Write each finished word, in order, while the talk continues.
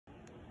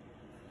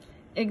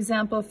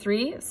Example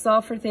 3,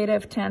 solve for theta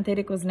if tan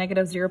theta equals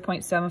negative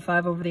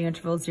 0.75 over the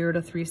interval 0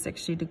 to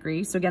 360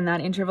 degrees. So again,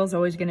 that interval is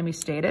always going to be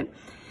stated.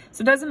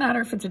 So it doesn't matter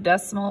if it's a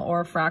decimal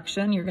or a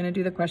fraction, you're going to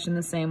do the question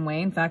the same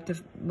way. In fact,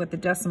 if with the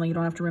decimal, you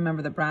don't have to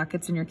remember the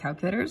brackets in your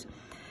calculators.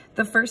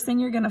 The first thing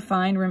you're going to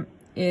find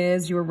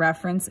is your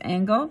reference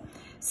angle.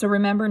 So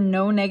remember,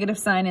 no negative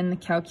sign in the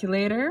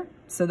calculator.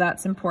 So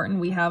that's important.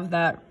 We have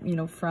that, you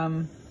know,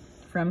 from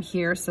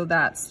here. So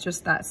that's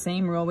just that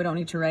same rule. We don't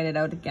need to write it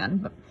out again.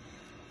 But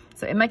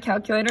so in my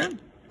calculator,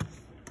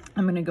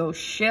 I'm going to go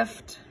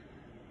shift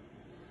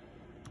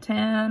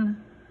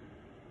tan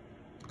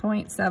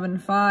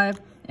 0.75,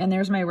 and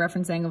there's my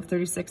reference angle of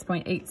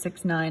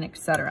 36.869,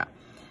 etc.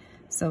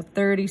 So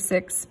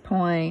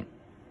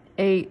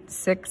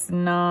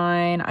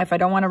 36.869. If I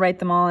don't want to write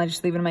them all, I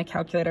just leave it in my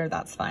calculator.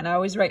 That's fine. I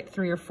always write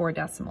 3 or 4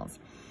 decimals.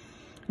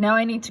 Now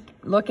I need to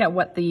look at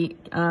what the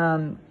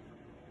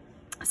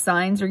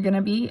signs are going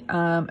to be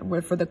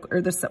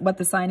what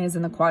the sign is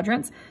in the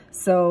quadrants.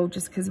 So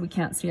just because we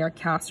can't see our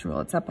cast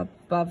rule, it's up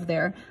above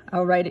there,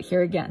 I'll write it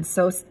here again.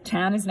 So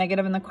tan is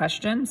negative in the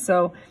question,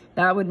 so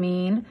that would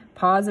mean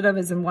positive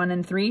is in 1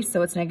 and 3,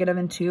 so it's negative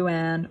in 2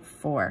 and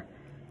 4.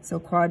 So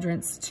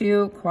quadrants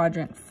 2,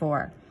 quadrant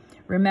 4.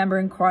 Remember,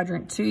 in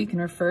quadrant 2, you can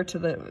refer to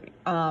the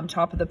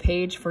top of the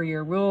page for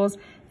your rules.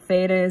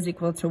 Theta is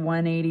equal to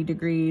 180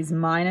 degrees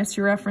minus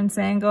your reference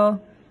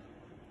angle.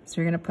 So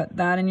you're going to put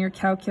that in your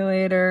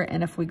calculator,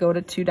 and if we go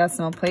to 2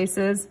 decimal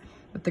places,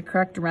 with the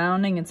correct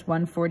rounding, it's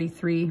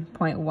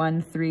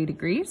 143.13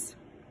 degrees.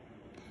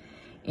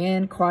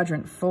 In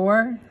quadrant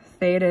 4,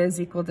 theta is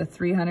equal to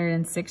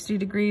 360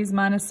 degrees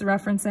minus the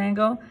reference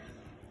angle.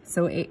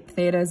 So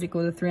theta is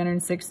equal to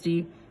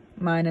 360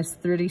 minus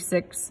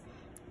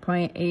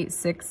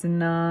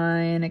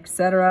 36.869,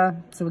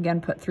 etc. So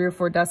again, put 3 or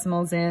 4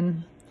 decimals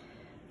in,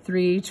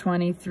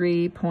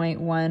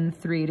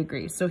 323.13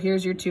 degrees. So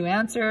here's your 2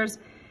 answers.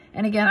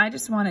 And again, I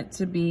just want it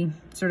to be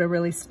sort of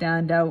really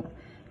stand out.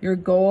 Your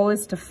goal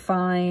is to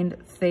find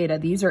theta.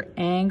 These are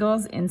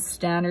angles in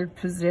standard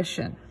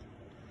position.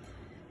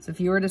 So if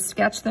you were to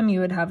sketch them,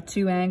 you would have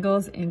 2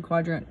 angles in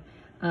quadrant,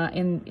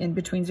 in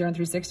between 0 and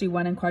 360,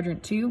 one in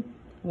quadrant 2,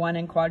 one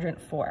in quadrant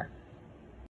 4.